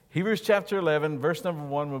Hebrews chapter 11, verse number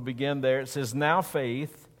 1 will begin there. It says, "Now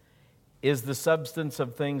faith is the substance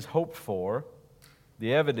of things hoped for,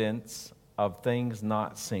 the evidence of things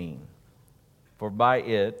not seen. For by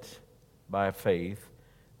it, by faith,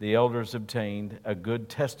 the elders obtained a good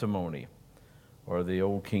testimony." Or the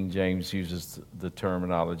old King James uses the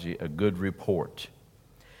terminology, a good report.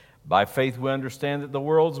 "By faith we understand that the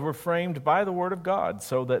worlds were framed by the word of God,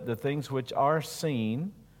 so that the things which are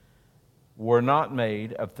seen were not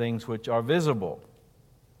made of things which are visible."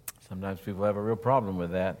 Sometimes people have a real problem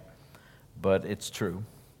with that, but it's true.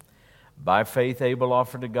 "By faith Abel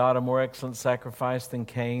offered to God a more excellent sacrifice than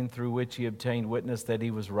Cain, through which he obtained witness that he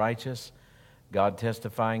was righteous, God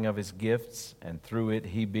testifying of his gifts, and through it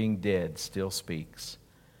he being dead still speaks.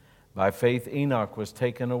 By faith Enoch was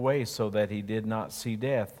taken away so that he did not see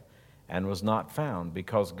death, and was not found,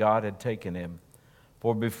 because God had taken him.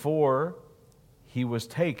 For before he was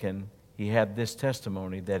taken, he had this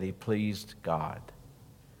testimony, that he pleased God."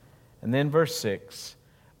 And then verse 6,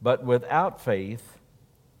 "But without faith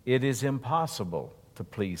it is impossible to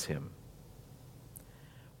please him.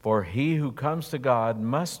 For he who comes to God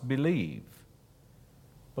must believe."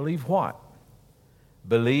 Believe what?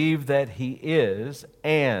 Believe that he is,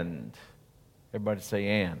 and, everybody say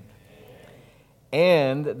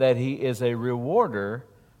and that he is a rewarder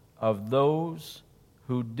of those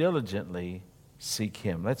who diligently seek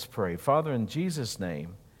him. Let's pray. Father, in Jesus'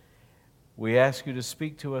 name, we ask you to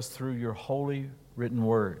speak to us through your holy written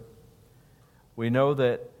word. We know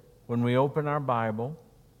that when we open our Bible,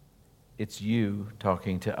 it's you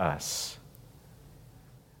talking to us.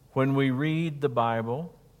 When we read the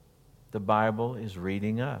Bible is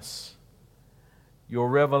reading us. Your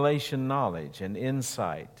revelation knowledge and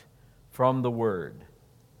insight from the Word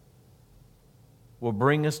will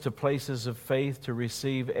bring us to places of faith to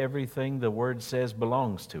receive everything the Word says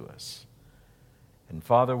belongs to us. And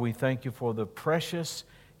Father, we thank you for the precious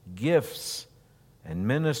gifts and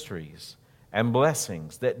ministries and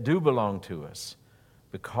blessings that do belong to us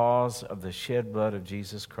because of the shed blood of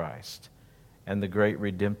Jesus Christ and the great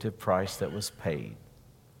redemptive price that was paid.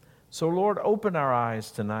 So, Lord, open our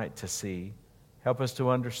eyes tonight to see. Help us to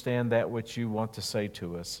understand that which you want to say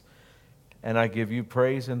to us. And I give you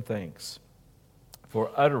praise and thanks for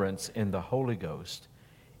utterance in the Holy Ghost.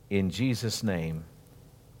 In Jesus' name,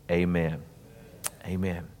 amen.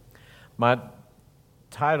 Amen. My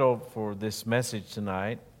title for this message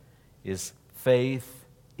tonight is Faith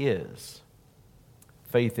Is.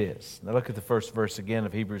 Faith is. Now look at the first verse again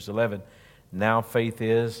of Hebrews 11. Now faith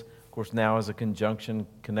is. Of course, now is a conjunction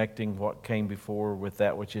connecting what came before with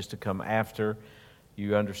that which is to come after.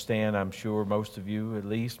 You understand, I'm sure, most of you at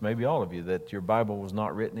least, maybe all of you, that your Bible was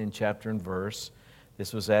not written in chapter and verse.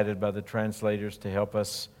 This was added by the translators to help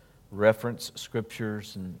us reference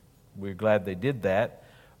scriptures, and we're glad they did that.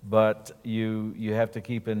 But you have to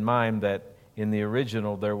keep in mind that in the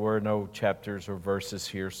original there were no chapters or verses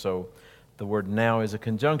here, so the word now is a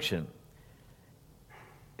conjunction.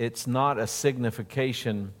 It's not a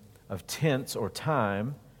signification of tense or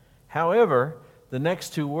time. However, the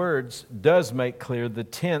next two words does make clear the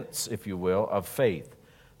tense, if you will, of faith,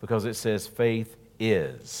 because it says faith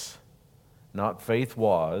is, not faith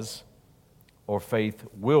was or faith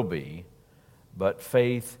will be, but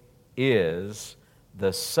faith is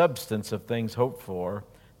the substance of things hoped for,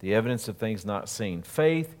 the evidence of things not seen.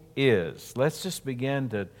 Faith is. Let's just begin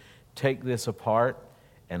to take this apart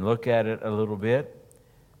and look at it a little bit.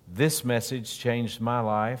 This message changed my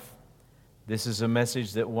life. This is a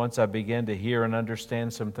message that once I began to hear and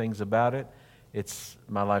understand some things about it,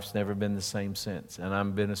 my life's never been the same since. And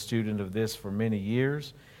I've been a student of this for many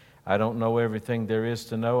years. I don't know everything there is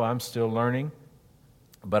to know. I'm still learning.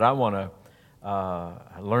 But I want to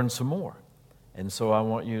learn some more. And so I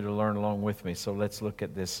want you to learn along with me. So let's look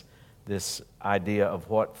at this idea of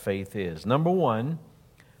what faith is. Number one,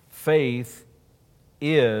 faith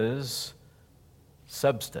is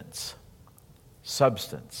substance.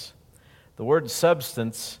 Substance. The word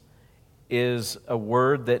substance is a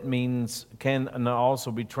word that can also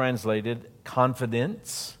be translated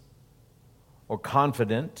confidence or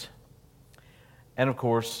confident, and of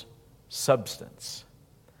course, substance.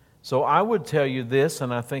 So I would tell you this,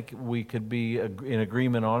 and I think we could be in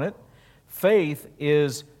agreement on it. Faith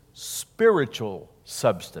is spiritual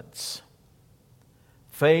substance.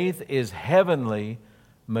 Faith is heavenly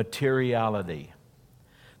materiality.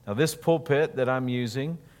 Now, this pulpit that I'm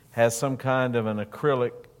using has some kind of an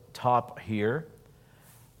acrylic top here.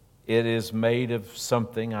 It is made of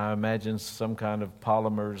something, I imagine some kind of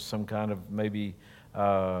polymers, some kind of maybe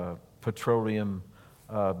petroleum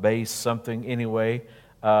base, something. Anyway,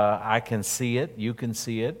 I can see it, you can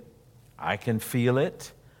see it, I can feel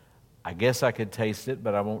it. I guess I could taste it,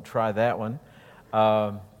 but I won't try that one.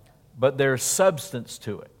 But there's substance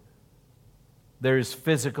to it. There is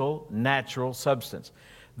physical, natural substance.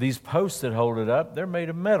 These posts that hold it up, they're made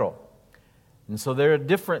of metal. And so they're a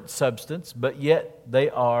different substance, but yet they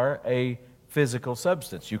are a physical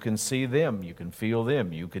substance. You can see them, you can feel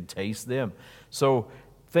them, you can taste them. So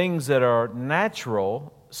things that are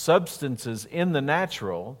natural, substances in the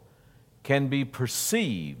natural, can be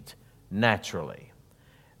perceived naturally.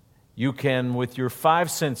 You can, with your five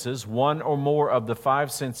senses, one or more of the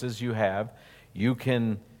five senses you have, you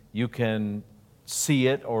can see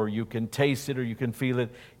it, or you can taste it, or you can feel it.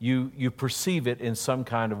 You perceive it in some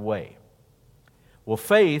kind of way. Well,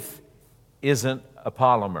 faith isn't a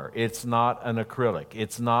polymer. It's not an acrylic.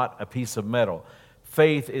 It's not a piece of metal.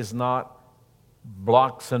 Faith is not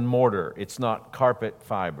blocks and mortar. It's not carpet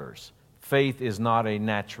fibers. Faith is not a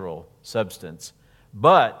natural substance,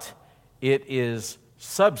 but it is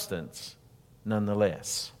substance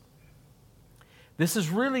nonetheless. This is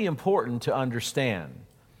really important to understand,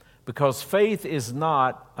 because faith is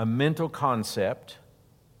not a mental concept.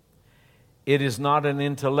 It is not an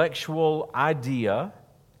intellectual idea.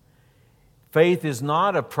 Faith is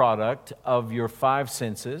not a product of your five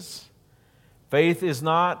senses. Faith is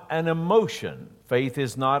not an emotion. Faith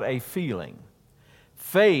is not a feeling.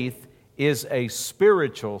 Faith is a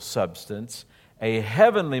spiritual substance, a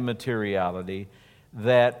heavenly materiality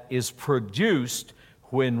that is produced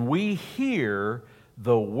when we hear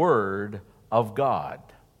the Word of God.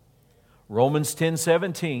 Romans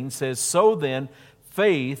 10:17 says, "So then,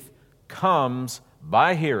 faith comes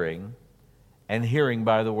by hearing, and hearing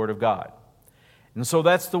by the Word of God." And so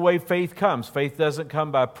that's the way faith comes. Faith doesn't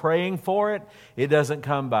come by praying for it. It doesn't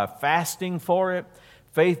come by fasting for it.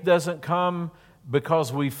 Faith doesn't come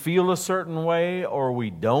because we feel a certain way or we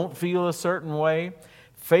don't feel a certain way.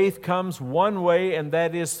 Faith comes one way, and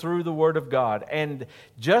that is through the Word of God. And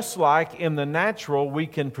just like in the natural, we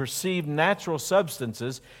can perceive natural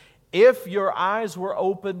substances. If your eyes were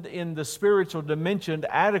opened in the spiritual dimension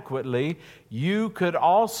adequately, you could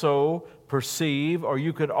also perceive, or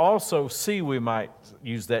you could also see, we might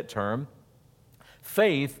use that term,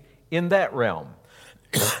 faith in that realm.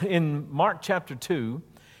 In Mark chapter 2,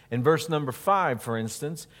 in verse number 5, for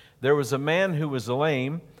instance, there was a man who was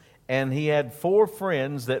lame, and he had 4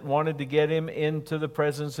 friends that wanted to get him into the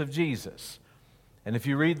presence of Jesus. And if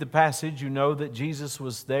you read the passage, you know that Jesus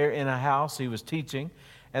was there in a house, he was teaching,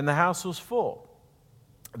 and the house was full.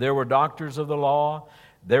 There were doctors of the law,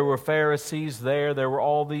 there were Pharisees there, there were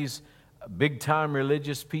all these big-time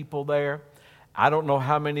religious people there. I don't know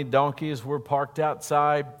how many donkeys were parked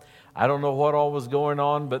outside. I don't know what all was going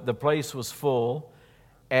on, but the place was full.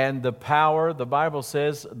 And the power, the Bible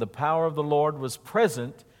says, the power of the Lord was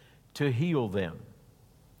present to heal them.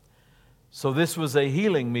 So this was a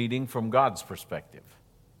healing meeting from God's perspective.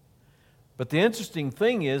 But the interesting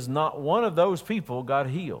thing is, not one of those people got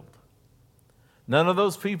healed. None of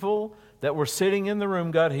those people that were sitting in the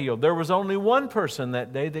room got healed. There was only one person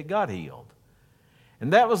that day that got healed.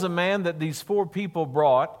 And that was a man that these 4 people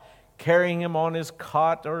brought, carrying him on his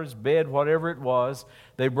cot or his bed, whatever it was.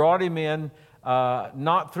 They brought him in,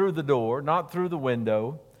 not through the door, not through the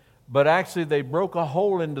window, but actually they broke a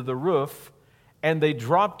hole into the roof, and they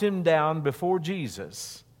dropped him down before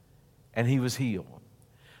Jesus, and he was healed.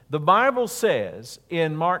 The Bible says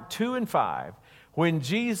in Mark 2 and 5, when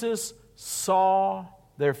Jesus saw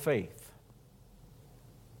their faith.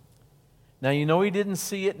 Now, you know, he didn't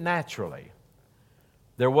see it naturally.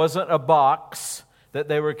 There wasn't a box that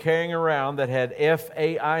they were carrying around that had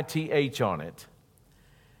F-A-I-T-H on it.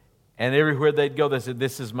 And everywhere they'd go, they said,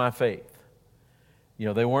 "This is my faith." You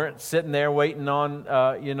know, they weren't sitting there waiting on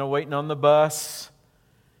the bus,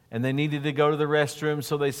 and they needed to go to the restroom,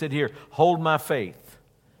 so they said, "Here, hold my faith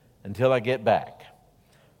until I get back."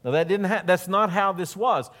 Now, that's not how this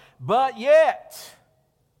was. But yet,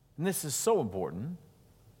 and this is so important,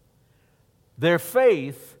 their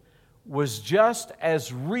faith was just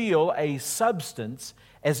as real a substance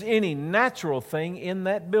as any natural thing in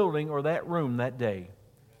that building or that room that day.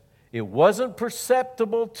 It wasn't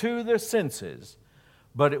perceptible to their senses,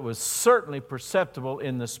 but it was certainly perceptible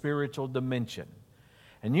in the spiritual dimension.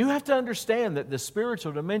 And you have to understand that the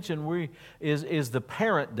spiritual dimension is the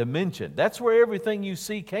parent dimension. That's where everything you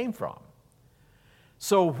see came from.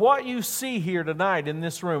 So what you see here tonight in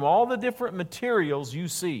this room, all the different materials you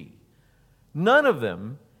see, none of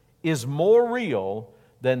them is more real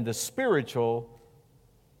than the spiritual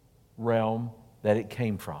realm that it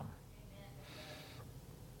came from.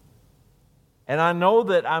 And I know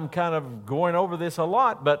that I'm kind of going over this a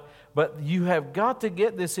lot, but you have got to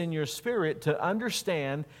get this in your spirit to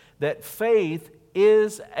understand that faith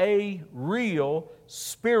is a real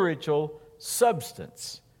spiritual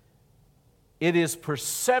substance. It is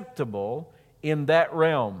perceptible in that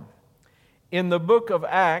realm. In the book of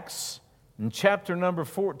Acts, in chapter number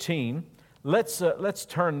 14, let's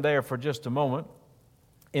turn there for just a moment.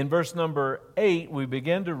 In verse number 8, we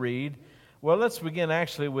begin to read. Well, let's begin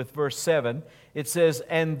actually with verse 7. It says,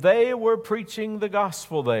 "And they were preaching the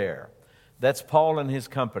gospel there." That's Paul and his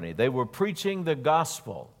company. They were preaching the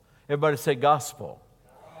gospel. Everybody say gospel.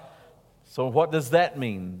 So what does that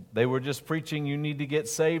mean? They were just preaching you need to get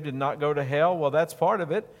saved and not go to hell? Well, that's part of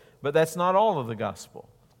it, but that's not all of the gospel.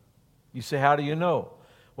 You say, how do you know?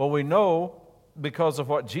 Well, we know because of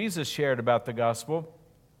what Jesus shared about the gospel,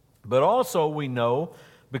 but also we know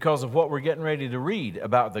because of what we're getting ready to read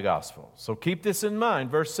about the gospel. So keep this in mind.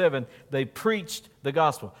 Verse 7, they preached the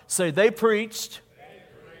gospel. Say, they preached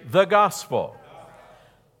the gospel.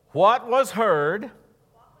 What was heard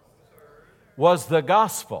was the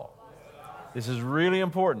gospel. This is really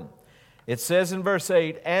important. It says in verse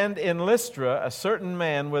 8, "And in Lystra a certain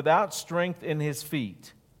man without strength in his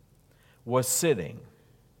feet was sitting,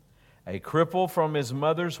 a cripple from his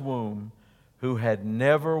mother's womb, who had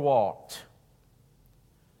never walked."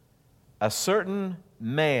 A certain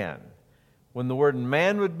man. When the word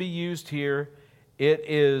man would be used here, it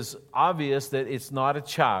is obvious that it's not a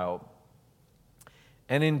child.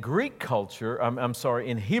 And in Greek culture,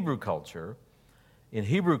 in Hebrew culture,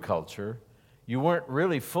 you weren't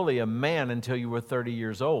really fully a man until you were 30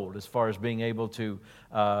 years old, as far as being able to,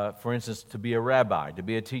 for instance, to be a rabbi, to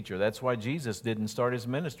be a teacher. That's why Jesus didn't start his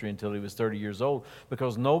ministry until he was 30 years old,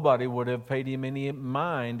 because nobody would have paid him any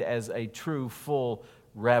mind as a true, full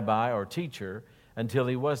rabbi or teacher until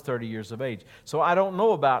he was 30 years of age. So I don't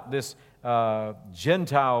know about this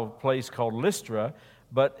Gentile place called Lystra,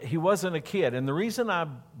 but he wasn't a kid. And the reason I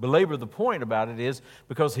belabor the point about it is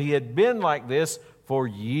because he had been like this for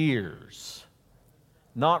years.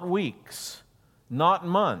 Not weeks, not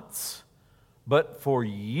months, but for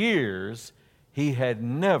years he had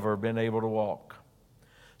never been able to walk.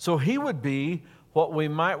 So he would be what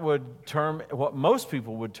most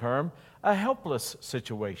people would term a helpless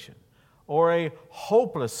situation or a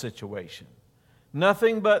hopeless situation.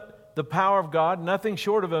 Nothing but the power of God, nothing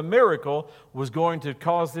short of a miracle, was going to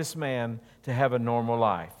cause this man to have a normal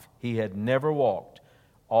life. He had never walked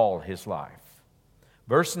all his life.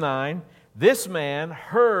 Verse 9, this man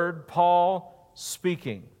heard Paul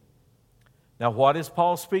speaking. Now, what is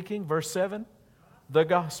Paul speaking? Verse 7, the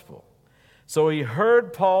gospel. So he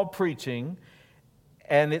heard Paul preaching,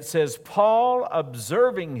 and it says, Paul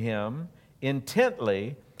observing him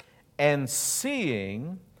intently and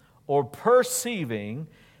seeing or perceiving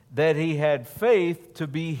that he had faith to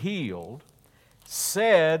be healed,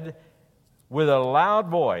 said with a loud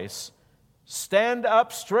voice, "Stand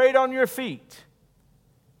up straight on your feet."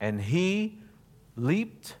 And he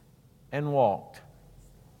leaped and walked.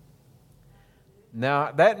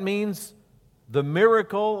 Now, that means the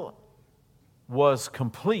miracle was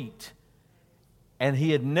complete, and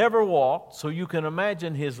he had never walked, so you can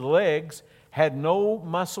imagine his legs had no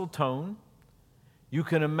muscle tone. You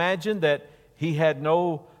can imagine that he had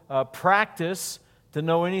no practice to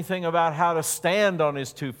know anything about how to stand on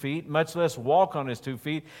his 2 feet, much less walk on his 2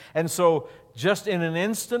 feet. And so just in an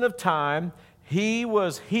instant of time, he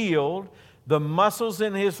was healed. The muscles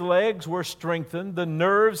in his legs were strengthened. The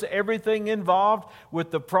nerves, everything involved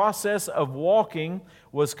with the process of walking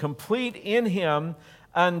was complete in him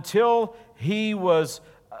until he was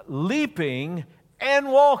leaping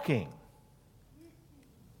and walking.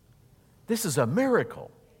 This is a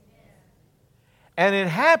miracle. And it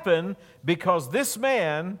happened because this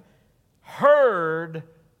man heard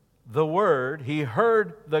the word, he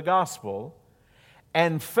heard the gospel,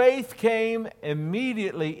 and faith came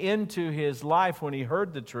immediately into his life when he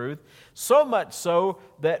heard the truth, so much so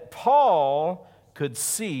that Paul could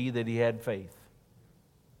see that he had faith.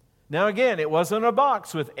 Now again, it wasn't a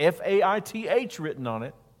box with F-A-I-T-H written on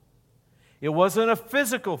it. It wasn't a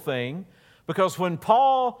physical thing, because when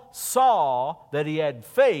Paul saw that he had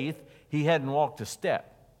faith, he hadn't walked a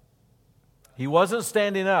step. He wasn't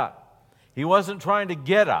standing up. He wasn't trying to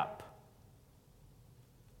get up.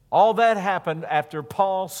 All that happened after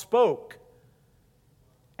Paul spoke.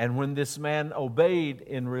 And when this man obeyed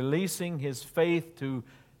in releasing his faith to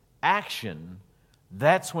action,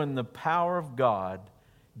 that's when the power of God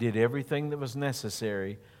did everything that was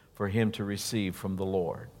necessary for him to receive from the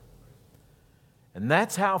Lord. And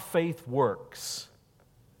that's how faith works.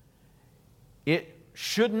 It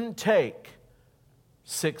shouldn't take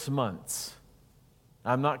 6 months.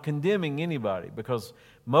 I'm not condemning anybody, because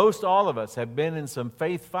most all of us have been in some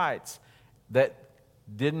faith fights that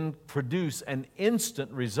didn't produce an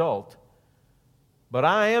instant result. But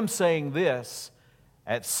I am saying this,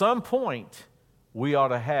 at some point, we ought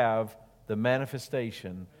to have the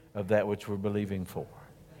manifestation of that which we're believing for.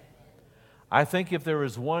 I think if there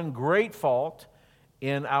is one great fault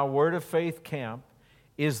in our Word of Faith camp,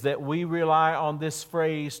 is that we rely on this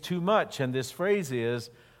phrase too much. And this phrase is,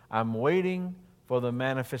 I'm waiting for the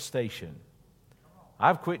manifestation.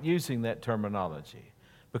 I've quit using that terminology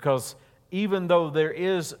because even though there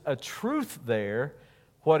is a truth there,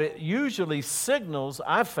 what it usually signals,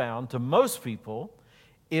 I've found, to most people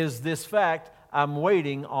is this fact, I'm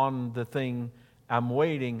waiting on the thing, I'm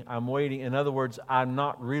waiting. In other words, I'm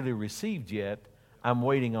not really received yet, I'm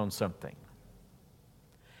waiting on something.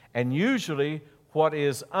 And usually what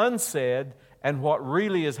is unsaid and what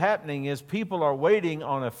really is happening is people are waiting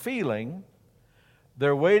on a feeling.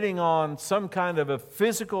 They're waiting on some kind of a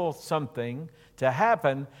physical something to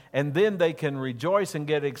happen, and then they can rejoice and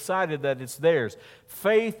get excited that it's theirs.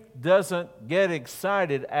 Faith doesn't get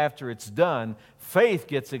excited after it's done. Faith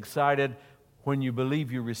gets excited when you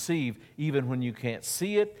believe you receive, even when you can't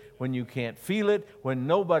see it, when you can't feel it, when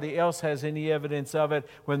nobody else has any evidence of it,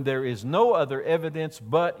 when there is no other evidence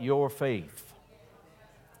but your faith.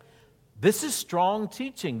 This is strong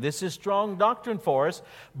teaching. This is strong doctrine for us,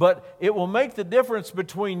 but it will make the difference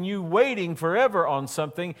between you waiting forever on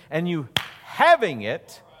something and you having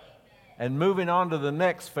it and moving on to the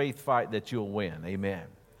next faith fight that you'll win. Amen.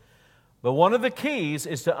 But one of the keys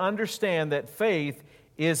is to understand that faith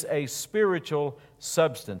is a spiritual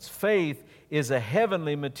substance. Faith is a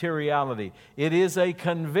heavenly materiality. It is a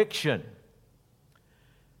conviction.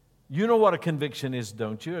 You know what a conviction is,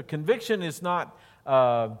 don't you? A conviction is not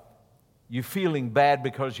you feeling bad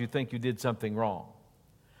because you think you did something wrong.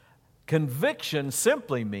 Conviction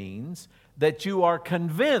simply means that you are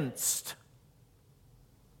convinced.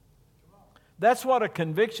 That's what a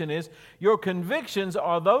conviction is. Your convictions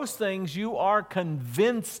are those things you are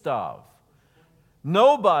convinced of.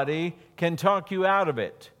 Nobody can talk you out of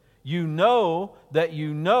it. You know that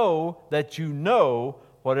you know that you know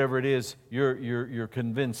whatever it is you're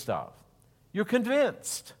convinced of. You're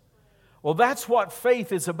convinced. Well, that's what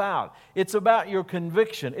faith is about. It's about your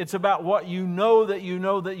conviction. It's about what you know that you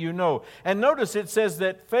know that you know. And notice it says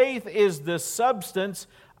that faith is the substance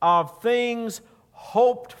of things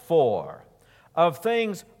hoped for. Of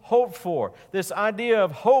things hoped for. This idea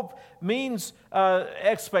of hope means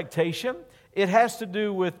expectation. It has to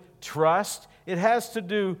do with trust. It has to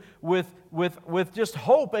do with just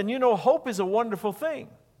hope. And you know, hope is a wonderful thing.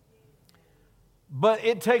 But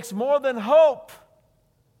it takes more than hope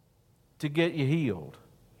to get you healed.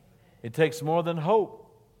 It takes more than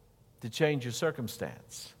hope to change your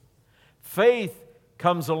circumstance. Faith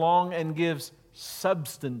comes along and gives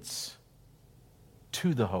substance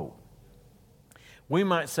to the hope. We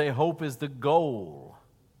might say hope is the goal.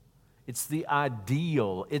 It's the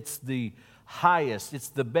ideal. It's the highest. It's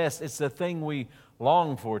the best. It's the thing we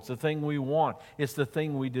long for. It's the thing we want. It's the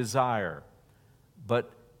thing we desire.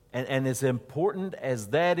 But, and as important as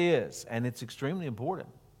that is, and it's extremely important,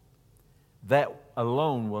 that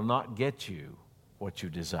alone will not get you what you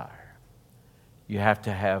desire. You have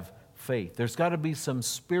to have faith. There's got to be some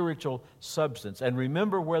spiritual substance. And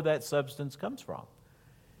remember where that substance comes from.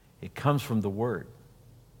 It comes from the Word.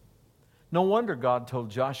 No wonder God told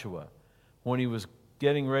Joshua when he was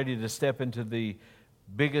getting ready to step into the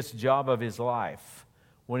biggest job of his life,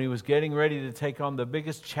 when he was getting ready to take on the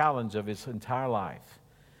biggest challenge of his entire life,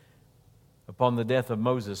 upon the death of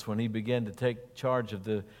Moses, when he began to take charge of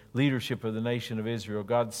the leadership of the nation of Israel,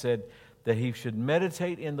 God said that he should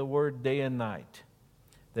meditate in the Word day and night,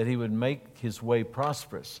 that he would make his way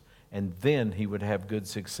prosperous, and then he would have good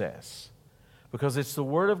success. Because it's the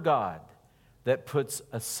Word of God that puts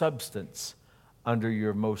a substance under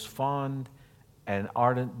your most fond and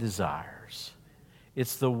ardent desires.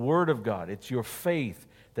 It's the Word of God. It's your faith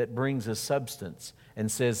that brings a substance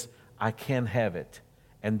and says, I can have it.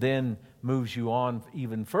 And then moves you on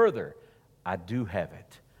even further. I do have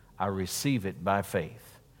it. I receive it by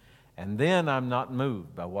faith. And then I'm not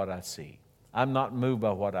moved by what I see. I'm not moved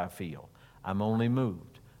by what I feel. I'm only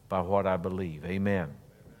moved by what I believe. Amen.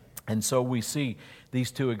 And so we see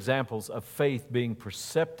these two examples of faith being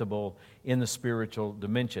perceptible in the spiritual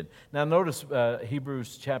dimension. Now notice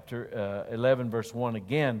Hebrews chapter 11 verse 1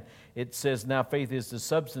 again. It says, now faith is the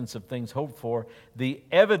substance of things hoped for, the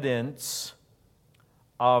evidence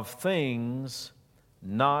of things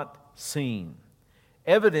not seen.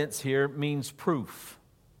 Evidence here means proof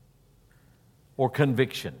or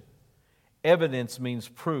conviction. Evidence means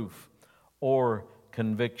proof or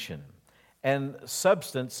conviction. And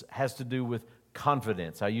substance has to do with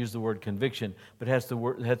confidence. I use the word conviction, but it has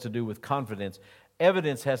to do with confidence.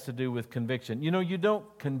 Evidence has to do with conviction. You know, you don't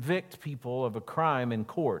convict people of a crime in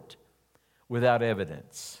court without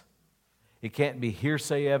evidence. It can't be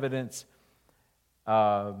hearsay evidence.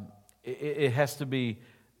 It has to be,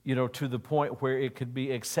 you know, to the point where it could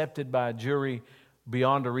be accepted by a jury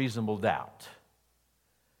beyond a reasonable doubt.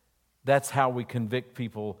 That's how we convict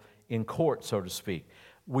people in court, so to speak.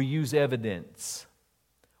 We use evidence.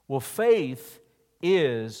 Well, faith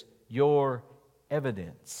is your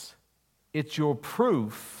evidence. It's your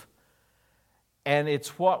proof, and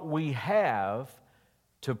it's what we have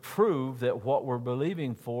to prove that what we're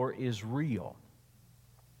believing for is real.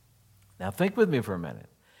 Now think with me for a minute.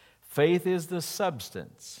 Faith is the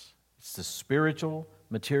substance. It's the spiritual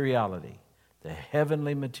materiality, the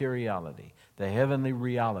heavenly materiality, the heavenly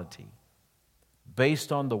reality,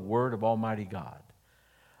 based on the Word of Almighty God,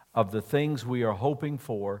 of the things we are hoping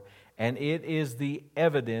for, and it is the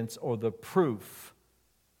evidence or the proof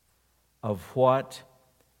of what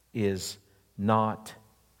is not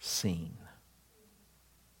seen.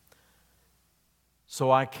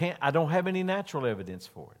 So I don't have any natural evidence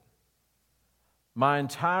for it. My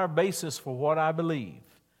entire basis for what I believe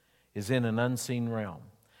is in an unseen realm.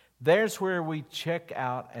 There's where we check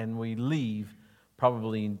out and we leave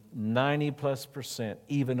probably 90+%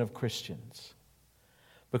 even of Christians.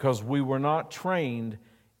 Because we were not trained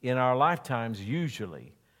in our lifetimes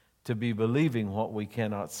usually to be believing what we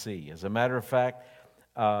cannot see. As a matter of fact,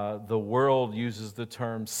 the world uses the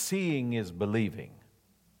term seeing is believing.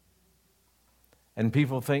 And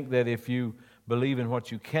people think that if you believe in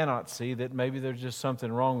what you cannot see, that maybe there's just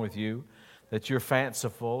something wrong with you, that you're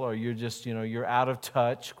fanciful, or you're just, you're out of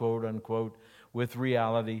touch, quote unquote, with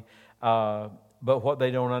reality. But what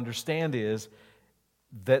they don't understand is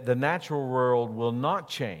that the natural world will not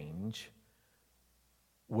change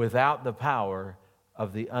without the power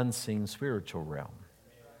of the unseen spiritual realm.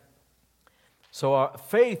 So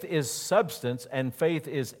faith is substance and faith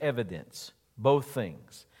is evidence, both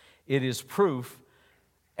things. It is proof,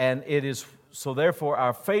 and it is, so therefore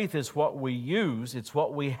our faith is what we use, it's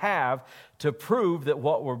what we have to prove that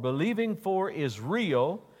what we're believing for is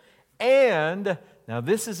real, and, now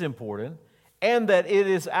this is important, and that it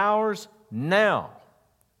is ours now.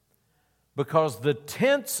 Because the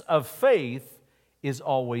tense of faith is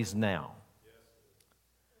always now.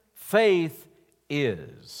 Faith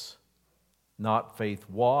is, not faith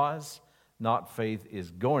was, not faith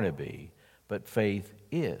is going to be, but faith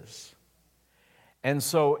is. And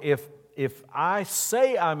so if I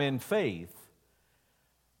say I'm in faith,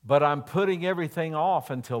 but I'm putting everything off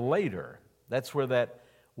until later, that's where that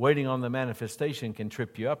waiting on the manifestation can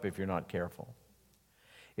trip you up if you're not careful.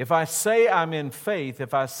 If I say I'm in faith,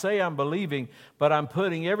 if I say I'm believing, but I'm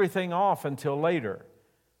putting everything off until later,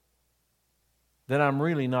 then I'm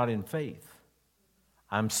really not in faith.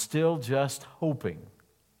 I'm still just hoping.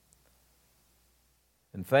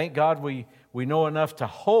 And thank God we know enough to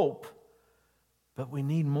hope, but we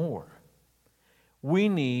need more. We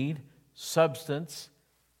need substance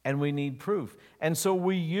and we need proof. And so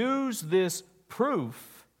we use this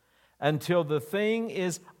proof until the thing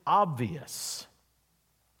is obvious.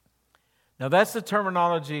 Now that's the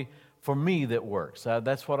terminology for me that works.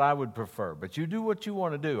 That's what I would prefer. But you do what you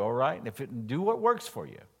want to do, all right? Do what works for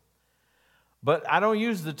you. But I don't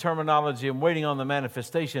use the terminology I'm waiting on the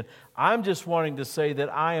manifestation. I'm just wanting to say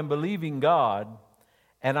that I am believing God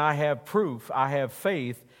and I have proof, I have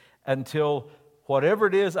faith until whatever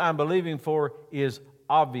it is I'm believing for is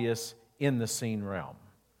obvious in the seen realm.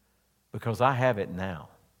 Because I have it now.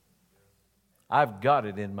 I've got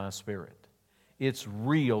it in my spirit. It's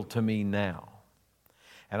real to me now.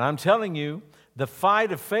 And I'm telling you, the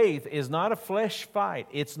fight of faith is not a flesh fight.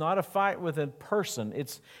 It's not a fight with a person.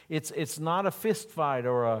 It's not a fist fight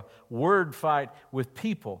or a word fight with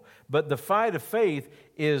people. But the fight of faith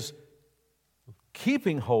is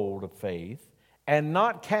keeping hold of faith and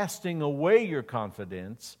not casting away your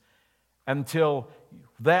confidence until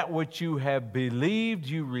that which you have believed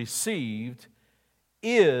you received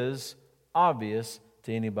is obvious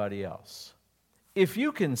to anybody else. If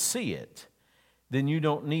you can see it, then you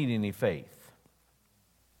don't need any faith.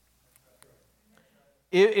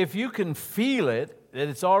 If you can feel it, that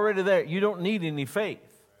it's already there, you don't need any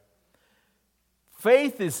faith.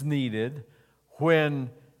 Faith is needed when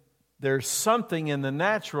there's something in the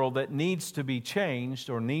natural that needs to be changed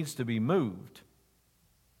or needs to be moved.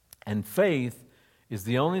 And faith is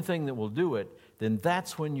the only thing that will do it. Then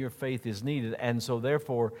that's when your faith is needed. And so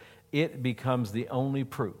therefore, it becomes the only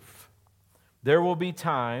proof. There will be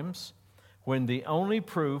times when the only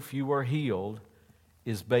proof you are healed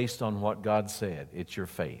is based on what God said. It's your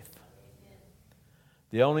faith.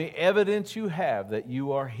 The only evidence you have that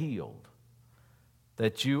you are healed,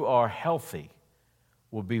 that you are healthy,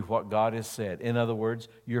 will be what God has said. In other words,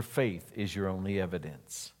 your faith is your only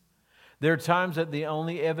evidence. There are times that the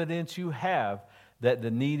only evidence you have that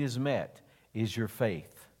the need is met is your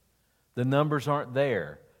faith. The numbers aren't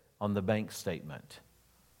there on the bank statement.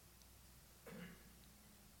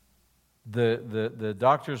 The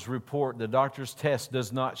doctor's report, the doctor's test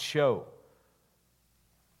does not show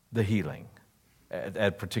the healing at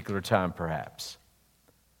a particular time, perhaps.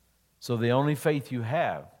 So the only faith you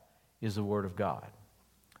have is the Word of God.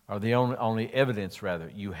 Or the only evidence,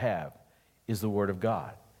 rather, you have is the Word of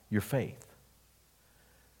God, your faith.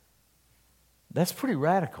 That's pretty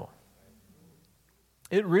radical.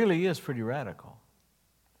 It really is pretty radical.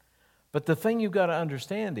 But the thing you've got to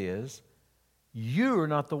understand is, you're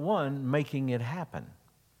not the one making it happen.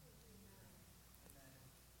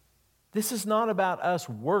 This is not about us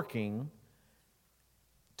working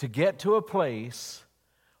to get to a place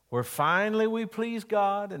where finally we please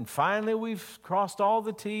God and finally we've crossed all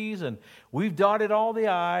the T's and we've dotted all the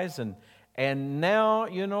I's and now,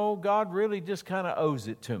 God really just kind of owes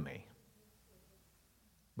it to me.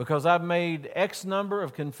 Because I've made X number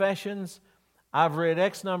of confessions, I've read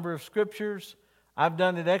X number of scriptures, I've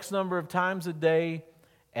done it X number of times a day,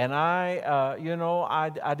 and I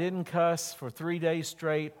didn't cuss for 3 days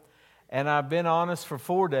straight, and I've been honest for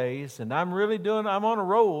 4 days, and I'm on a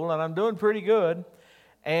roll, and I'm doing pretty good.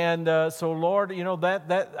 And so, Lord,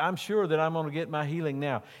 that I'm sure that I'm going to get my healing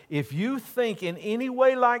now. If you think in any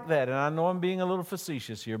way like that, and I know I'm being a little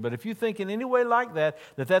facetious here, but if you think in any way like that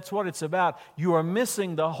that's what it's about, you are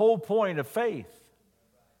missing the whole point of faith.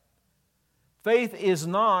 Faith is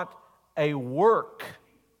not a work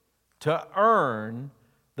to earn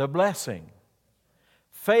the blessing.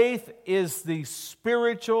 Faith is the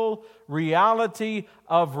spiritual reality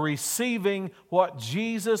of receiving what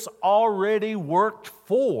Jesus already worked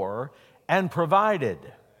for and provided.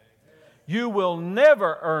 You will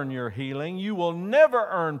never earn your healing. You will never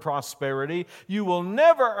earn prosperity. You will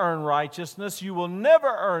never earn righteousness. You will never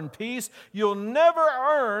earn peace. You'll never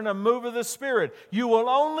earn a move of the Spirit. You will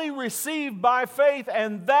only receive by faith,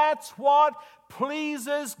 and that's what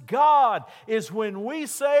pleases God, is when we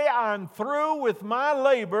say, I'm through with my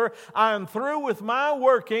labor, I'm through with my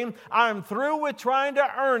working, I'm through with trying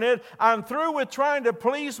to earn it, I'm through with trying to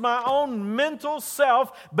please my own mental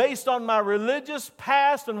self based on my religious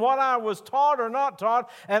past and what I was taught or not taught,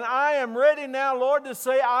 and I am ready now, Lord, to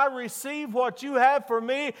say, I receive what you have for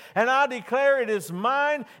me, and I declare it is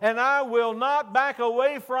mine, and I will not back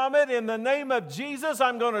away from it. In the name of Jesus,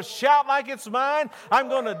 I'm going to shout like it's mine, I'm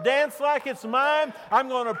going to dance like it's mine, I'm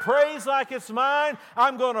going to praise like it's mine.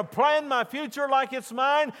 I'm going to plan my future like it's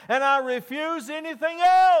mine. And I refuse anything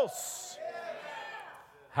else.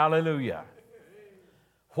 Hallelujah.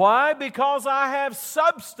 Why? Because I have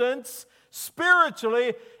substance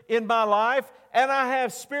spiritually in my life, and I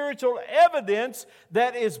have spiritual evidence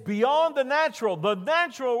that is beyond the natural. The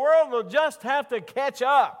natural world will just have to catch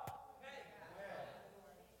up.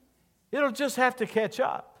 It'll just have to catch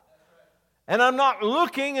up. And I'm not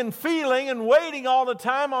looking and feeling and waiting all the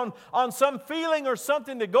time on some feeling or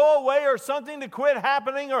something to go away or something to quit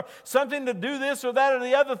happening or something to do this or that or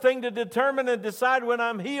the other thing to determine and decide when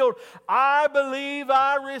I'm healed. I believe,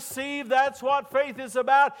 I receive. That's what faith is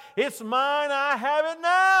about. It's mine. I have it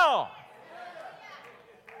now.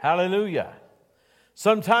 Hallelujah.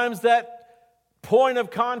 Sometimes that point of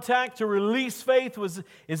contact to release faith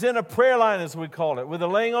is in a prayer line, as we call it, with the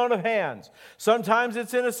laying on of hands. Sometimes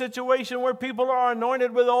it's in a situation where people are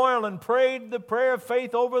anointed with oil and prayed the prayer of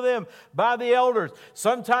faith over them by the elders.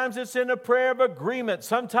 Sometimes it's in a prayer of agreement.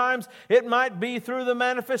 Sometimes it might be through the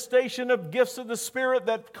manifestation of gifts of the Spirit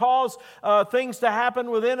that cause things to happen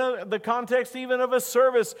within the context even of a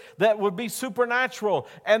service that would be supernatural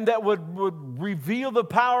and that would reveal the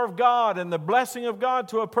power of God and the blessing of God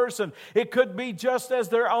to a person. It could be just as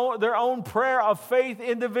their own prayer of faith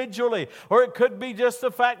individually. Or it could be just the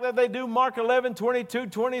fact that they do Mark 11, 22,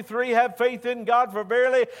 23, have faith in God, for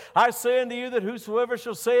verily I say unto you that whosoever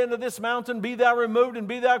shall say unto this mountain, be thou removed and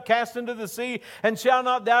be thou cast into the sea, and shall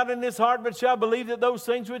not doubt in his heart, but shall believe that those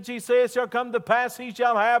things which he saith shall come to pass, he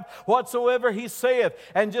shall have whatsoever he saith.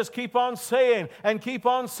 And just keep on saying, and keep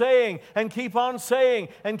on saying, and keep on saying,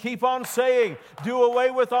 and keep on saying. Do away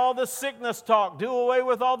with all the sickness talk. Do away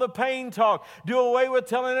with all the pain talk. Do away with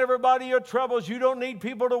telling everybody your troubles. You don't need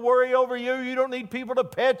people to worry over you. You don't need people to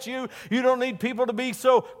pet you. You don't need people to be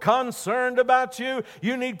so concerned about you.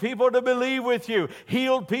 You need people to believe with you.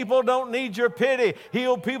 Healed people don't need your pity.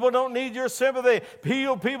 Healed people don't need your sympathy.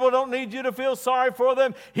 Healed people don't need you to feel sorry for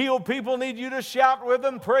them. Healed people need you to shout with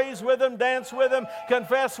them, praise with them, dance with them,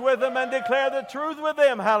 confess with them, and declare the truth with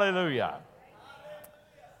them. Hallelujah.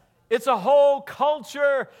 It's a whole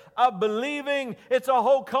culture of believing. It's a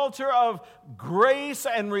whole culture of grace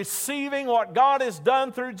and receiving what God has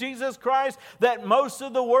done through Jesus Christ that most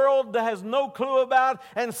of the world has no clue about,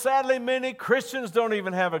 and sadly many Christians don't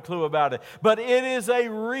even have a clue about it. But it is a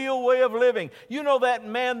real way of living. You know that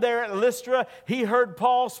man there at Lystra, he heard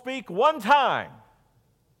Paul speak one time.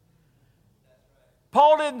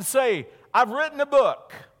 Paul didn't say, I've written a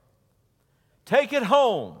book. Take it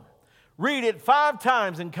home. Read it 5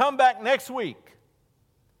 times and come back next week.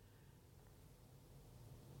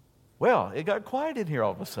 Well, it got quiet in here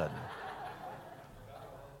all of a sudden.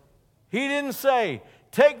 He didn't say,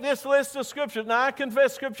 take this list of scriptures. Now, I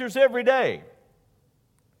confess scriptures every day.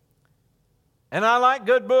 And I like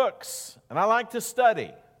good books. And I like to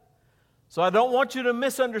study. So I don't want you to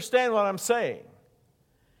misunderstand what I'm saying.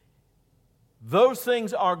 Those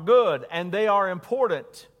things are good and they are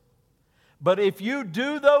important. But if you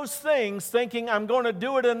do those things thinking I'm going to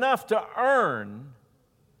do it enough to earn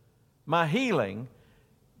my healing,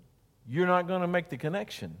 you're not going to make the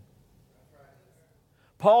connection.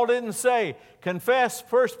 Paul didn't say, confess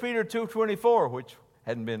 1 Peter 2:24, which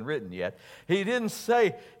hadn't been written yet. He didn't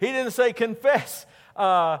say confess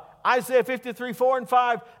Isaiah 53:4 and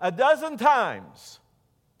 5 a dozen times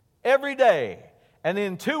every day. And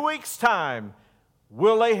in 2 weeks' time,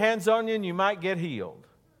 we'll lay hands on you and you might get healed.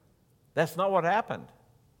 That's not what happened.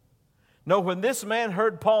 No, when this man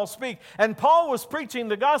heard Paul speak, and Paul was preaching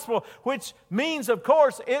the gospel, which means, of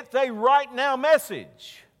course, it's a right now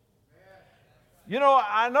message. You know,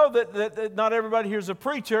 I know that not everybody here is a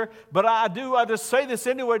preacher, but I just say this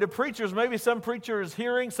anyway to preachers. Maybe some preacher is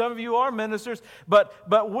hearing, some of you are ministers, but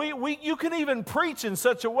you can even preach in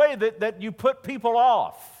such a way that you put people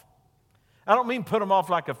off. I don't mean put them off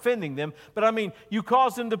like offending them, but I mean you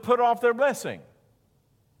cause them to put off their blessing.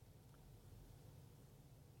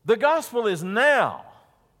 The gospel is now.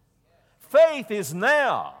 Faith is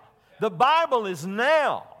now. The Bible is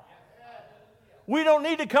now. We don't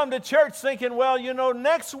need to come to church thinking, well, you know,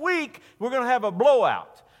 next week we're going to have a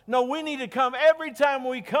blowout. No, we need to come every time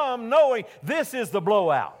we come knowing this is the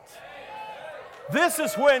blowout. This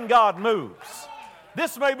is when God moves.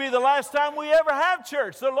 This may be the last time we ever have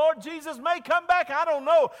church. The Lord Jesus may come back. I don't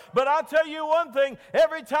know. But I'll tell you one thing.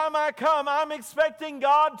 Every time I come, I'm expecting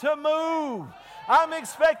God to move. I'm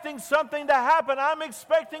expecting something to happen. I'm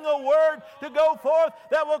expecting a word to go forth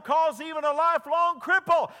that will cause even a lifelong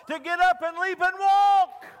cripple to get up and leap and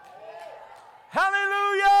walk.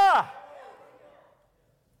 Hallelujah!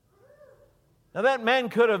 Now that man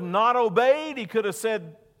could have not obeyed. He could have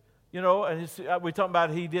said, you know, and we talking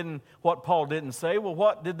about what Paul didn't say. Well,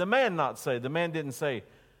 what did the man not say? The man didn't say,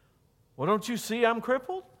 well, don't you see I'm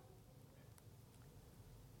crippled?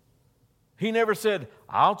 He never said,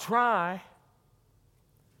 I'll try.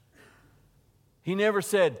 He never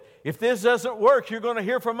said, if this doesn't work, you're going to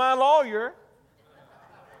hear from my lawyer.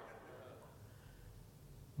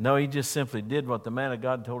 No, he just simply did what the man of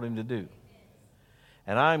God told him to do.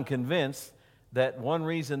 And I'm convinced that one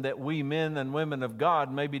reason that we men and women of God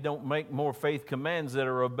maybe don't make more faith commands that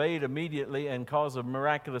are obeyed immediately and cause a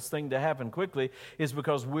miraculous thing to happen quickly is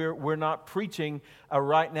because we're not preaching a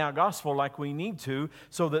right now gospel like we need to,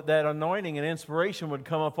 so that anointing and inspiration would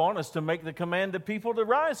come upon us to make the command to people to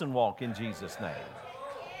rise and walk in Jesus' name.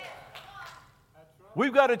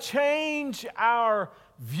 We've got to change our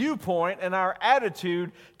viewpoint and our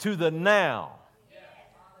attitude to the now.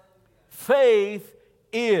 Faith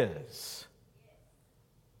is.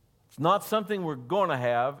 It's not something we're going to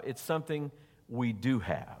have, it's something we do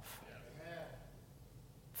have.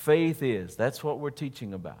 Faith is. That's what we're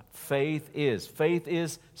teaching about. Faith is. Faith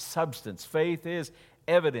is substance. Faith is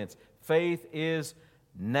evidence. Faith is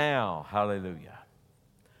now. Hallelujah.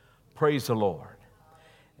 Praise the Lord.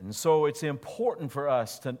 And so it's important for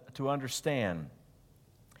us to understand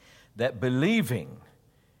that believing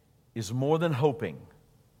is more than hoping.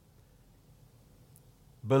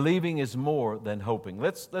 Believing is more than hoping.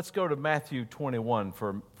 Let's go to Matthew 21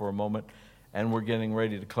 for a moment, and we're getting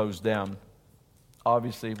ready to close down.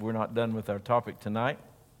 Obviously, we're not done with our topic tonight.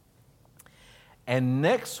 And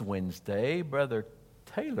next Wednesday, Brother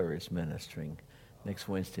Taylor is ministering next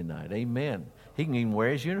Wednesday night. Amen. He can even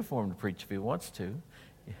wear his uniform to preach if he wants to.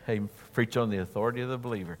 He preach on the authority of the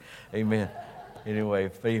believer. Amen.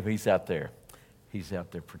 Anyway, he's out there. He's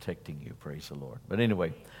out there protecting you, praise the Lord. But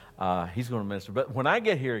anyway, he's going to minister. But when I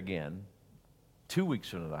get here again, 2 weeks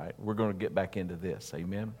from tonight, we're going to get back into this.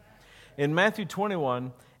 Amen. In Matthew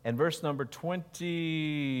 21 and verse number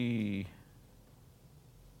 20...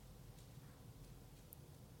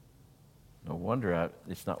 No wonder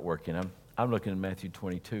it's not working. I'm looking at Matthew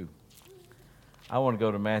 22. I want to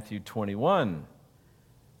go to Matthew 21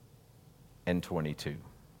 and 22.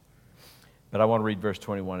 But I want to read verse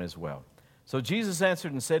 21 as well. So Jesus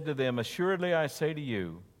answered and said to them, "Assuredly I say to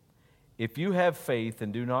you, if you have faith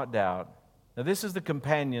and do not doubt." Now this is the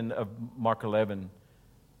companion of Mark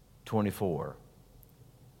 11:24.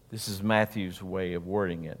 This is Matthew's way of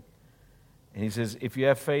wording it. And he says, if you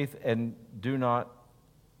have faith and do not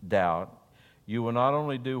doubt, you will not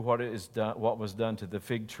only do what was done to the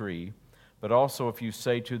fig tree, but also if you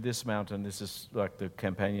say to this mountain, this is like the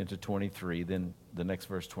companion to 23, then the next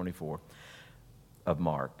verse 24 of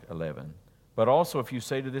Mark 11. But also if you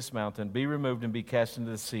say to this mountain, be removed and be cast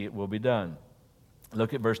into the sea, it will be done.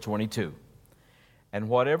 Look at verse 22. And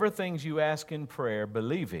whatever things you ask in prayer,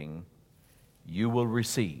 believing, you will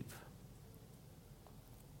receive.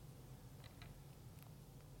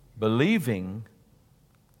 Believing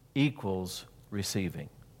equals receiving.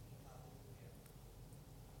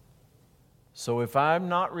 So if I'm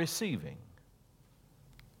not receiving,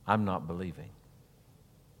 I'm not believing.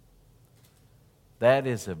 That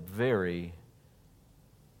is a very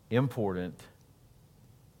important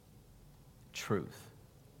truth.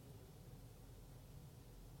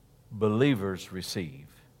 Believers receive.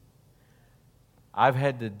 I've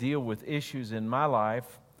had to deal with issues in my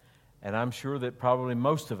life, and I'm sure that probably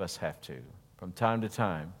most of us have to, from time to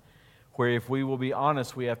time, where if we will be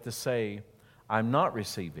honest, we have to say, I'm not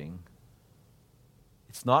receiving.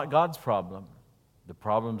 It's not God's problem. The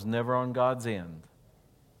problem's never on God's end.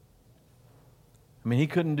 I mean, He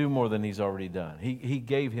couldn't do more than He's already done. He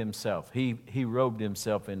gave Himself. He robed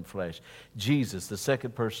Himself in flesh. Jesus, the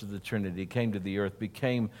second person of the Trinity, came to the earth,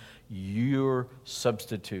 became your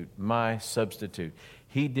substitute, my substitute.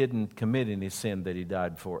 He didn't commit any sin that He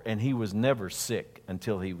died for, and He was never sick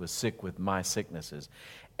until He was sick with my sicknesses.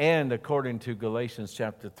 And according to Galatians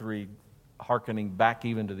chapter 3, hearkening back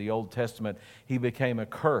even to the Old Testament, He became a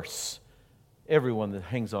curse. Everyone that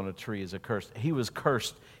hangs on a tree is a curse. He was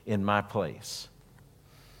cursed in my place.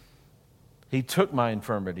 He took my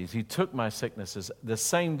infirmities. He took my sicknesses the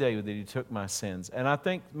same day that He took my sins. And I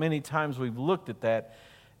think many times we've looked at that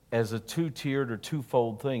as a two-tiered or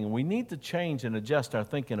twofold thing. And we need to change and adjust our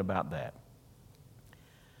thinking about that.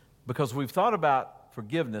 Because we've thought about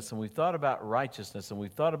forgiveness and we've thought about righteousness and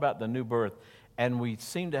we've thought about the new birth, and we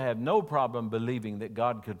seem to have no problem believing that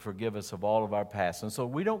God could forgive us of all of our past. And so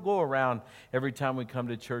we don't go around every time we come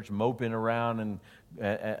to church moping around and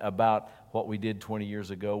about what we did 20 years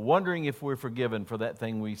ago, wondering if we're forgiven for that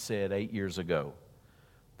thing we said 8 years ago,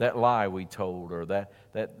 that lie we told, or that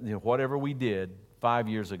whatever we did 5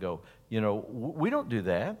 years ago. We don't do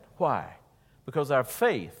that. Why? Because our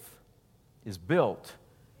faith is built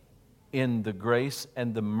in the grace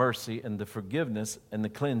and the mercy and the forgiveness and the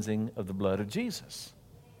cleansing of the blood of Jesus.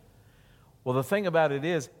 Well, the thing about it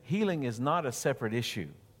is, healing is not a separate issue.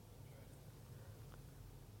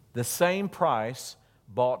 The same price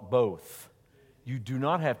bought both. You do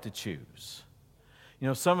not have to choose.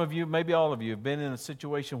 Some of you, maybe all of you, have been in a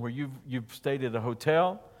situation where you've stayed at a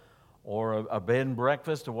hotel or a bed and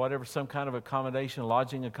breakfast or whatever, some kind of accommodation,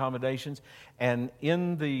 lodging accommodations, and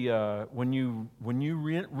in the when you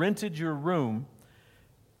rented your room,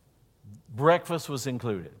 breakfast was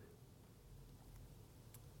included.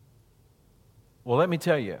 Well, let me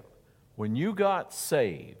tell you, when you got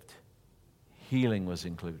saved, healing was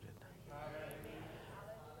included.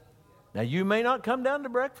 Now, you may not come down to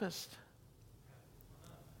breakfast.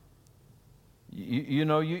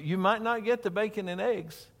 You might not get the bacon and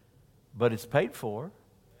eggs, but it's paid for.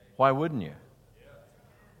 Why wouldn't you?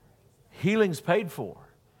 Healing's paid for.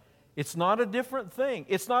 It's not a different thing.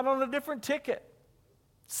 It's not on a different ticket.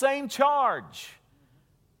 Same charge.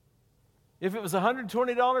 If it was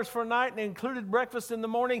 $120 for a night and included breakfast in the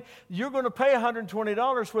morning, you're going to pay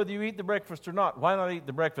 $120 whether you eat the breakfast or not. Why not eat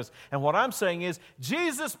the breakfast? And what I'm saying is,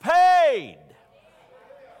 Jesus paid.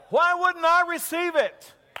 Why wouldn't I receive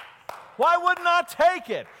it? Why wouldn't I take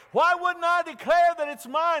it? Why wouldn't I declare that it's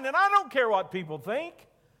mine? And I don't care what people think.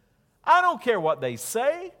 I don't care what they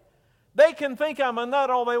say. They can think I'm a nut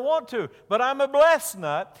all they want to, but I'm a blessed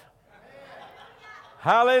nut.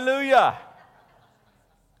 Hallelujah.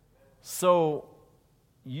 So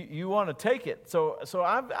you want to take it. So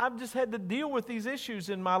I've just had to deal with these issues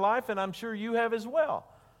in my life, and I'm sure you have as well.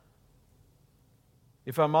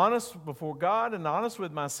 If I'm honest before God and honest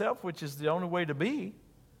with myself, which is the only way to be,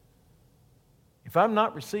 if I'm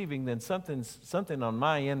not receiving, then something on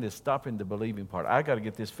my end is stopping the believing part. I got to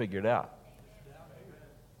get this figured out.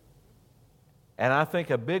 And I think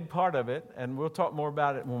a big part of it, and we'll talk more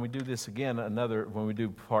about it when we do this again, when we do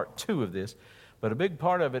part 2 of this, but a big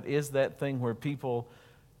part of it is that thing where people,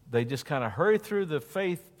 they just kind of hurry through the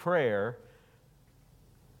faith prayer,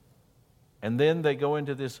 and then they go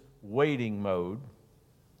into this waiting mode.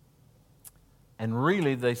 And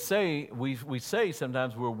really, we say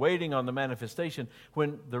sometimes we're waiting on the manifestation,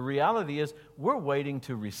 when the reality is we're waiting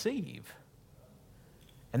to receive.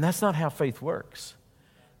 And that's not how faith works.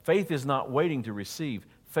 Faith is not waiting to receive.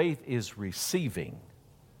 Faith is receiving.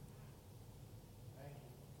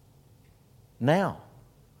 Now.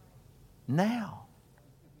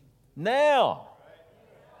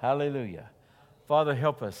 Hallelujah. Father,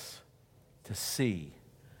 help us to see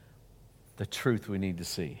the truth we need to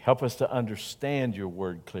see. Help us to understand your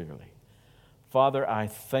word clearly. Father, I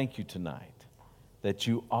thank you tonight that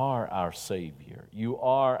you are our Savior. You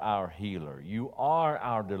are our healer. You are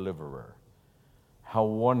our deliverer. How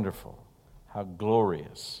wonderful, how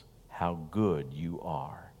glorious, how good you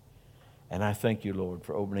are. And I thank you, Lord,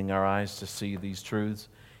 for opening our eyes to see these truths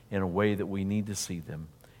in a way that we need to see them.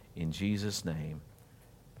 In Jesus' name,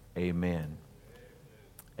 amen.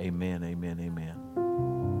 Amen, amen, amen.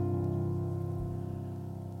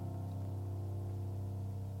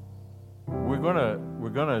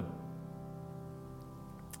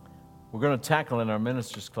 We're gonna tackle in our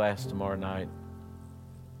ministers class tomorrow night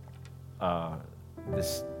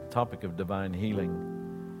this topic of divine healing,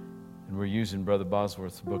 and we're using Brother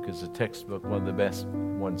Bosworth's book as a textbook, one of the best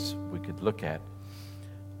ones we could look at.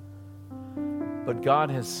 But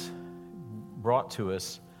God has brought to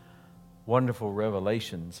us wonderful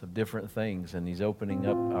revelations of different things, and He's opening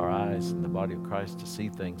up our eyes in the body of Christ to see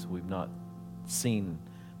things we've not seen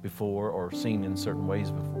before or seen in certain ways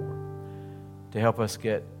before, to help us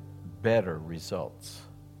get better results.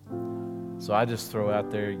 So I just throw out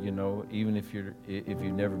there, even if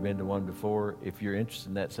you've never been to one before, if you're interested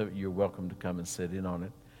in that subject, you're welcome to come and sit in on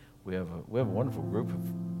it. We have a wonderful group of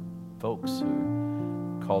folks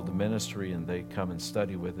who called the ministry, and they come and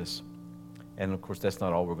study with us. And of course, that's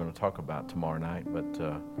not all we're going to talk about tomorrow night, but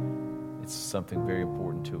it's something very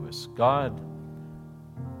important to us. God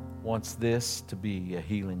wants this to be a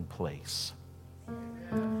healing place.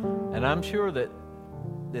 And I'm sure that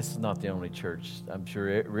this is not the only church. I'm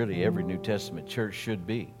sure really every New Testament church should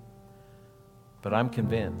be. But I'm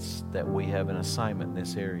convinced that we have an assignment in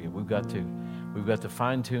this area. We've got to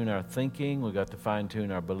fine-tune our thinking, we've got to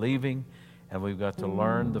fine-tune our believing, and we've got to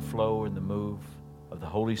learn the flow and the move of the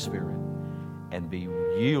Holy Spirit and be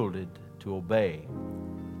yielded to obey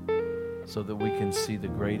so that we can see the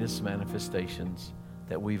greatest manifestations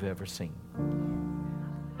that we've ever seen.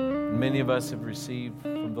 Many of us have received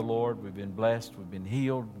from the Lord. We've been blessed. We've been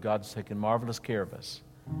healed. God's taken marvelous care of us.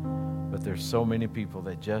 But there's so many people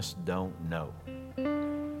that just don't know.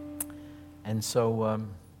 And so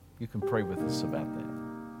you can pray with us about that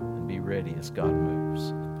and be ready as God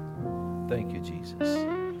moves. Thank you, Jesus.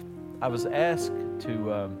 I was asked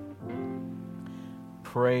to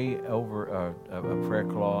pray over a prayer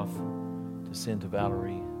cloth to send to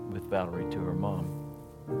Valerie, with Valerie to her mom.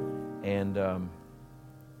 And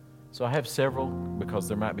so I have several, because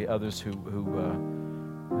there might be others who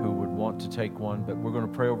would want to take one, but we're going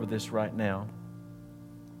to pray over this right now.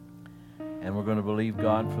 And we're going to believe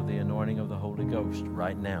God for the anointing of the Holy Ghost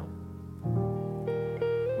right now.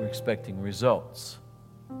 We're expecting results.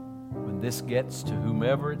 When this gets to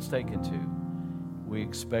whomever it's taken to, we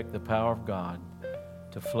expect the power of God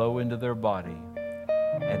to flow into their body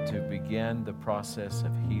and to begin the process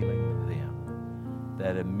of healing them.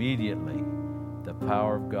 That immediately the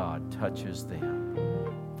power of God touches them.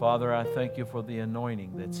 Father, I thank you for the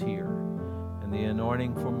anointing that's here, and the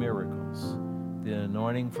anointing for miracles, the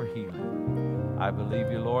anointing for healing. I believe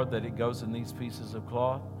you, Lord, that it goes in these pieces of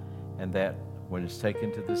cloth, and that when it's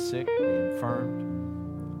taken to the sick, the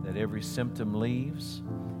infirmed, that every symptom leaves.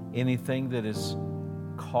 Anything that is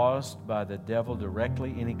caused by the devil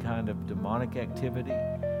directly, any kind of demonic activity,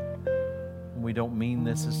 we don't mean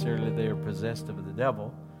necessarily they are possessed of the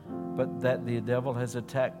devil, but that the devil has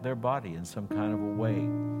attacked their body in some kind of a way,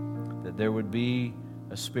 that there would be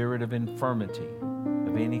a spirit of infirmity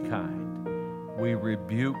of any kind. We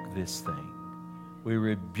rebuke this thing. We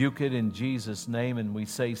rebuke it in Jesus' name, and we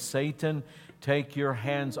say, Satan, take your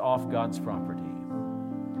hands off God's property.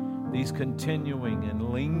 These continuing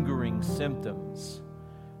and lingering symptoms,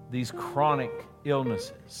 these chronic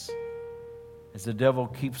illnesses, as the devil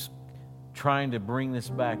keeps trying to bring this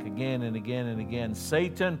back again and again and again.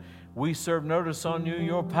 Satan, we serve notice on you.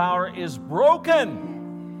 Your power is broken.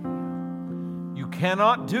 You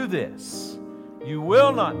cannot do this. You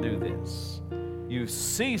will not do this. You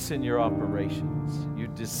cease in your operations. You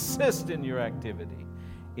desist in your activity.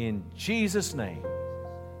 In Jesus' name,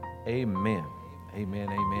 amen. Amen,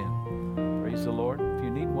 amen. Praise the Lord. If you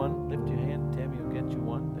need one, lift your hand. Tammy will get you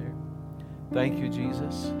one there. Thank you,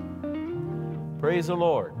 Jesus. Praise the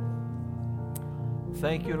Lord.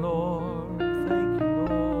 Thank you, Lord. Thank you,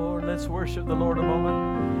 Lord. Let's worship the Lord a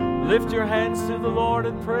moment. Lift your hands to the Lord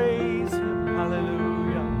and praise Him.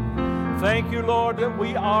 Hallelujah. Thank you, Lord, that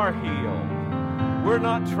we are healed. We're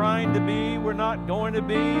not trying to be. We're not going to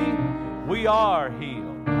be. We are healed.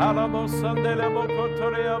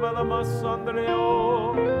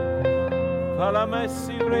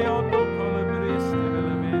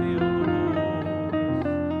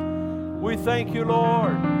 We thank you,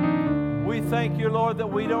 Lord. We thank you, Lord, that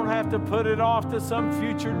we don't have to put it off to some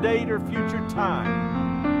future date or future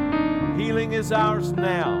time. Healing is ours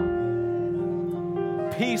now.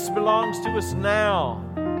 Peace belongs to us now.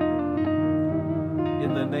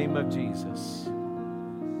 In the name of Jesus.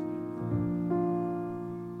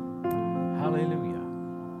 Hallelujah.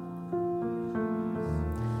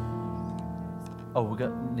 Oh,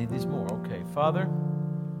 need these more. Okay. Father,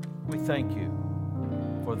 we thank you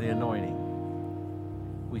for the anointing.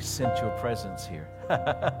 We sense your presence here.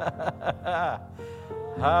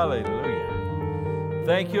 Hallelujah.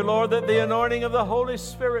 Thank you, Lord, that the anointing of the Holy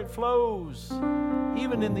Spirit flows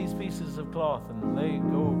even in these pieces of cloth, and they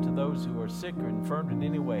go to those who are sick or infirmed in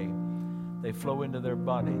any way. They flow into their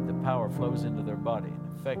body. The power flows into their body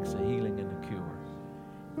and affects a healing and a cure.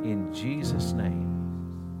 In Jesus' name,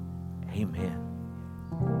 amen.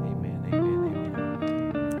 Amen, amen,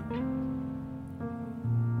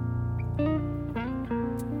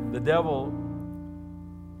 amen. The devil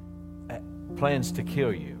plans to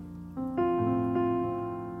kill you.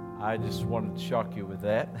 I just wanted to shock you with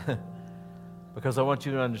that. Because I want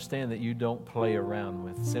you to understand that you don't play around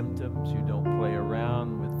with symptoms. You don't play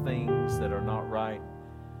around with things that are not right.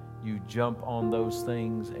 You jump on those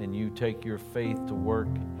things and you take your faith to work.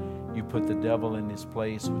 You put the devil in his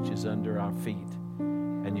place, which is under our feet,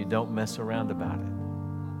 and you don't mess around about it.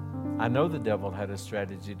 I know the devil had a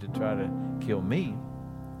strategy to try to kill me.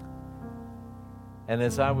 And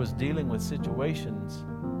as I was dealing with situations,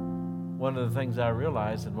 one of the things I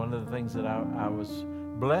realized, and one of the things that I was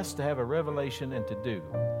blessed to have a revelation and to do,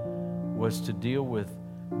 was to deal with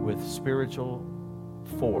spiritual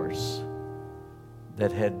force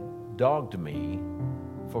that had dogged me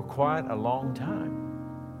for quite a long time.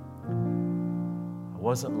 I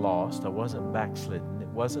wasn't lost. I wasn't backslidden. It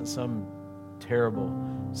wasn't some terrible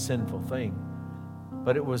sinful thing,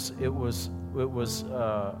 but it was a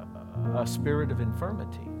spirit of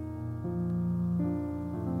infirmity.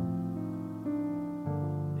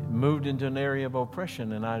 Moved into an area of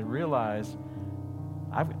oppression, and I realized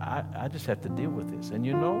I just have to deal with this. And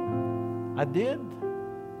you know, I did,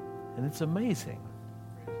 and it's amazing.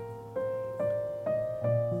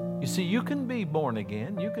 You see, you can be born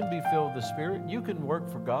again, you can be filled with the Spirit, you can work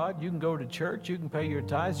for God, you can go to church, you can pay your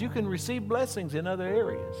tithes, you can receive blessings in other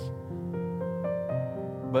areas.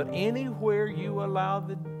 But anywhere you allow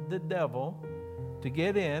the devil to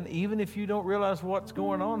get in, even if you don't realize what's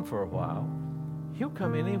going on for a while, he'll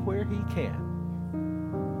come anywhere he can.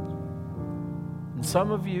 And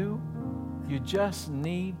some of you just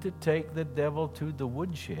need to take the devil to the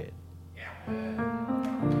woodshed. You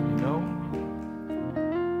know?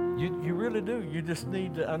 You really do. You just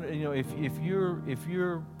need to, if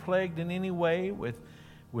you're plagued in any way with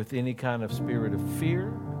any kind of spirit of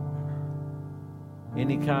fear,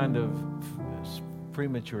 any kind of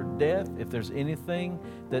premature death, if there's anything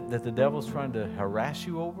that the devil's trying to harass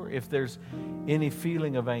you over, if there's any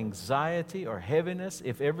feeling of anxiety or heaviness,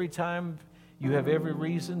 if every time you have every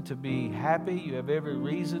reason to be happy, you have every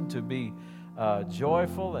reason to be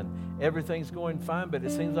joyful, and everything's going fine, but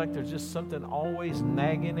it seems like there's just something always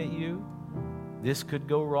nagging at you. This could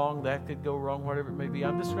go wrong, that could go wrong, whatever it may be.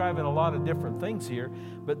 I'm describing a lot of different things here,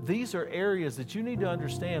 but these are areas that you need to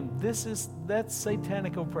understand. That's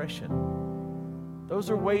satanic oppression. Those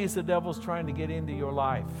are ways the devil's trying to get into your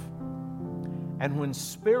life. And when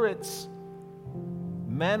spirits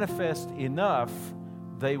manifest enough,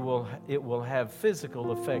 it will have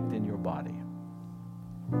physical effect in your body.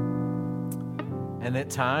 And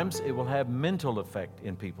at times, it will have mental effect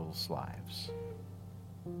in people's lives.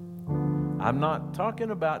 I'm not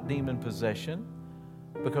talking about demon possession,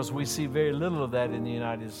 because we see very little of that in the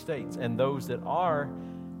United States. And those that are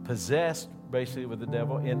possessed basically with the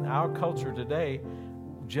devil in our culture today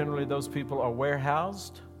generally those people are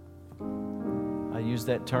warehoused. I use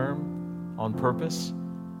that term on purpose.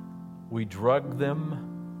 We drug them.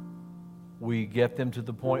 We get them to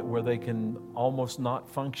the point where they can almost not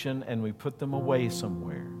function, and we put them away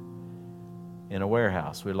somewhere. In a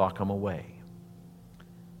warehouse, we lock them away.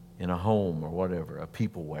 In a home or whatever, a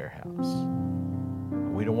people warehouse.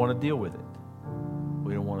 We don't want to deal with it.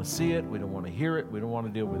 We don't want to see it. We don't want to hear it. We don't want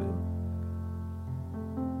to deal with it.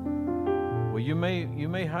 Well, you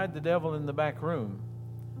may hide the devil in the back room,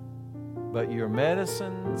 but your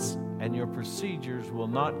medicines and your procedures will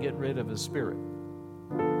not get rid of his spirit.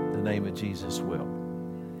 The name of Jesus will.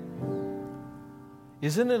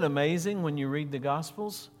 Isn't it amazing when you read the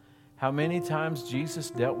Gospels how many times Jesus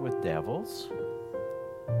dealt with devils?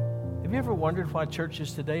 Have you ever wondered why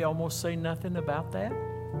churches today almost say nothing about that?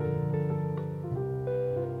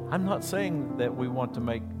 I'm not saying that we want to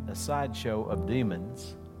make a sideshow of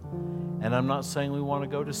demons, and I'm not saying we want to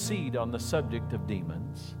go to seed on the subject of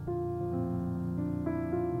demons.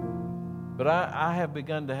 But I have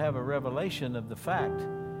begun to have a revelation of the fact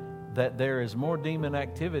that there is more demon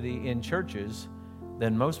activity in churches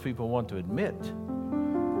than most people want to admit.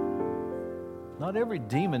 Not every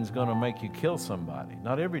demon's going to make you kill somebody.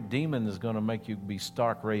 Not every demon is going to make you be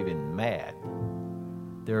stark raving mad.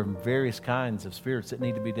 There are various kinds of spirits that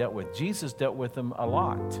need to be dealt with. Jesus dealt with them a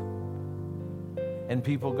lot. And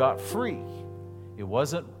people got free. It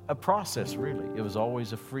wasn't a process, really. It was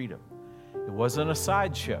always a freedom. It wasn't a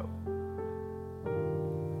sideshow.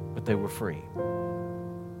 But they were free.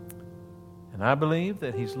 And I believe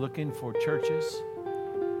that he's looking for churches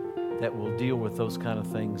that will deal with those kind of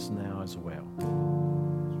things now as well.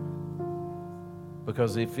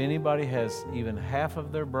 Because if anybody has even half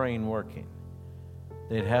of their brain working,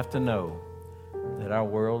 they'd have to know that our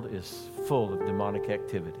world is full of demonic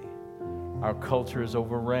activity. Our culture is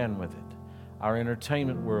overran with it. Our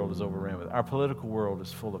entertainment world is overran with it. Our political world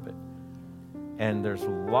is full of it. And there's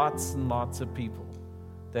lots and lots of people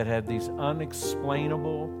that have these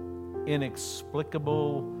unexplainable,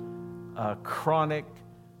 inexplicable, chronic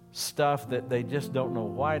stuff that they just don't know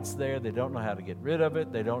why it's there. They don't know how to get rid of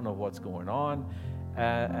it. They don't know what's going on.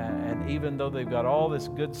 And even though they've got all this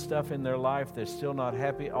good stuff in their life, they're still not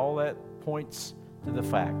happy. All that points to the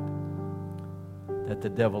fact that the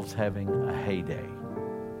devil's having a heyday.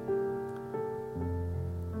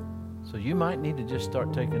 So you might need to just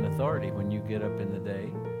start taking authority when you get up in the day.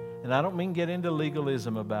 And I don't mean get into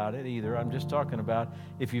legalism about it either. I'm just talking about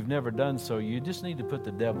if you've never done so, you just need to put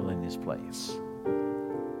the devil in his place.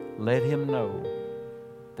 Let him know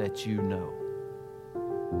that you know.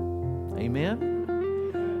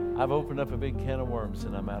 Amen? I've opened up a big can of worms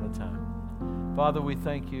and I'm out of time. Father, we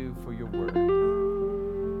thank you for your word.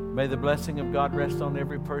 May the blessing of God rest on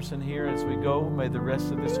every person here as we go. May the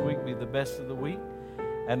rest of this week be the best of the week.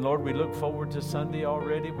 And Lord, we look forward to Sunday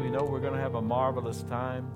already. We know we're going to have a marvelous time.